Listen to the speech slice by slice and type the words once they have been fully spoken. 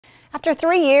After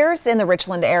 3 years in the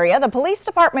Richland area, the police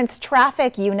department's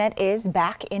traffic unit is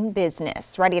back in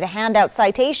business, ready to hand out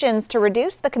citations to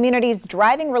reduce the community's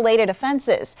driving-related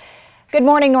offenses. Good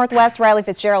morning, Northwest. Rylee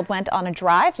Fitzgerald went on a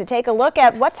drive to take a look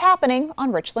at what's happening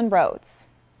on Richland roads.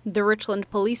 The Richland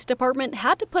Police Department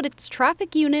had to put its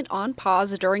traffic unit on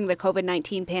pause during the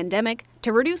COVID-19 pandemic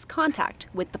to reduce contact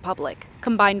with the public.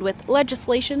 Combined with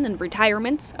legislation and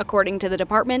retirements, according to the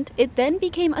department, it then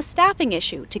became a staffing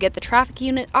issue to get the traffic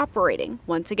unit operating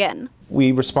once again.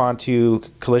 We respond to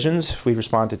collisions, we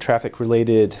respond to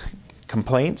traffic-related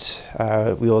complaints,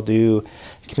 we will do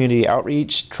community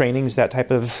outreach, trainings, that type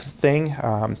of thing,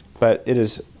 but it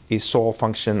is a sole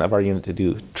function of our unit to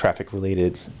do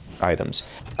traffic-related items.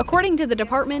 According to the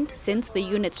department, since the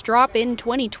unit's drop in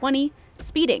 2020,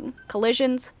 speeding,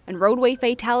 collisions, and roadway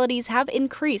fatalities have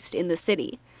increased in the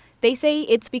city. They say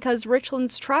it's because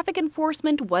Richland's traffic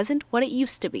enforcement wasn't what it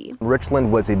used to be.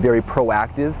 Richland was a very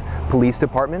proactive police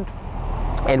department,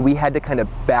 and we had to kind of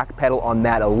backpedal on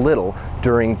that a little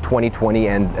during 2020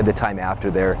 and the time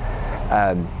after there.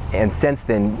 And since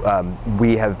then,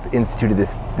 we have instituted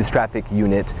this traffic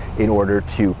unit in order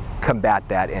to combat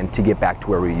that and to get back to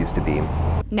where we used to be.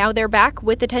 Now they're back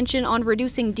with attention on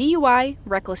reducing DUI,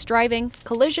 reckless driving,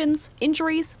 collisions,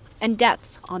 injuries, and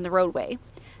deaths on the roadway.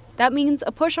 That means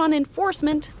a push on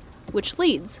enforcement, which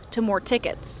leads to more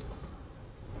tickets.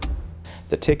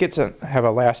 The tickets have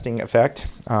a lasting effect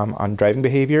on driving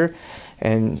behavior,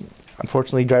 and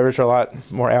unfortunately drivers are a lot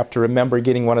more apt to remember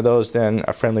getting one of those than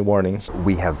a friendly warning.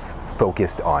 We have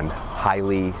focused on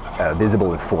highly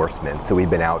visible enforcement, so we've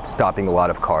been out stopping a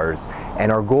lot of cars,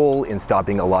 and our goal in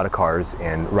stopping a lot of cars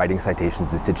and writing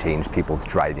citations is to change people's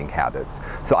driving habits.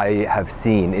 So I have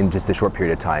seen in just a short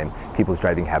period of time, people's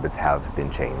driving habits have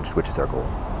been changed, which is our goal.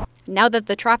 Now that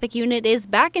the traffic unit is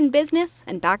back in business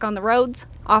and back on the roads,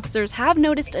 officers have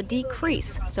noticed a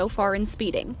decrease so far in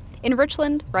speeding. In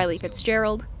Richland, Rylee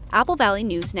Fitzgerald, Apple Valley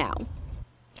News Now.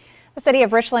 The City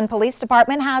of Richland Police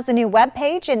Department has a new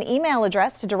webpage and email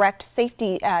address to direct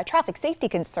traffic safety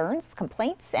concerns,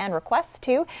 complaints, and requests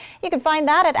to. You can find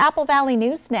that at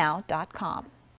applevalleynewsnow.com.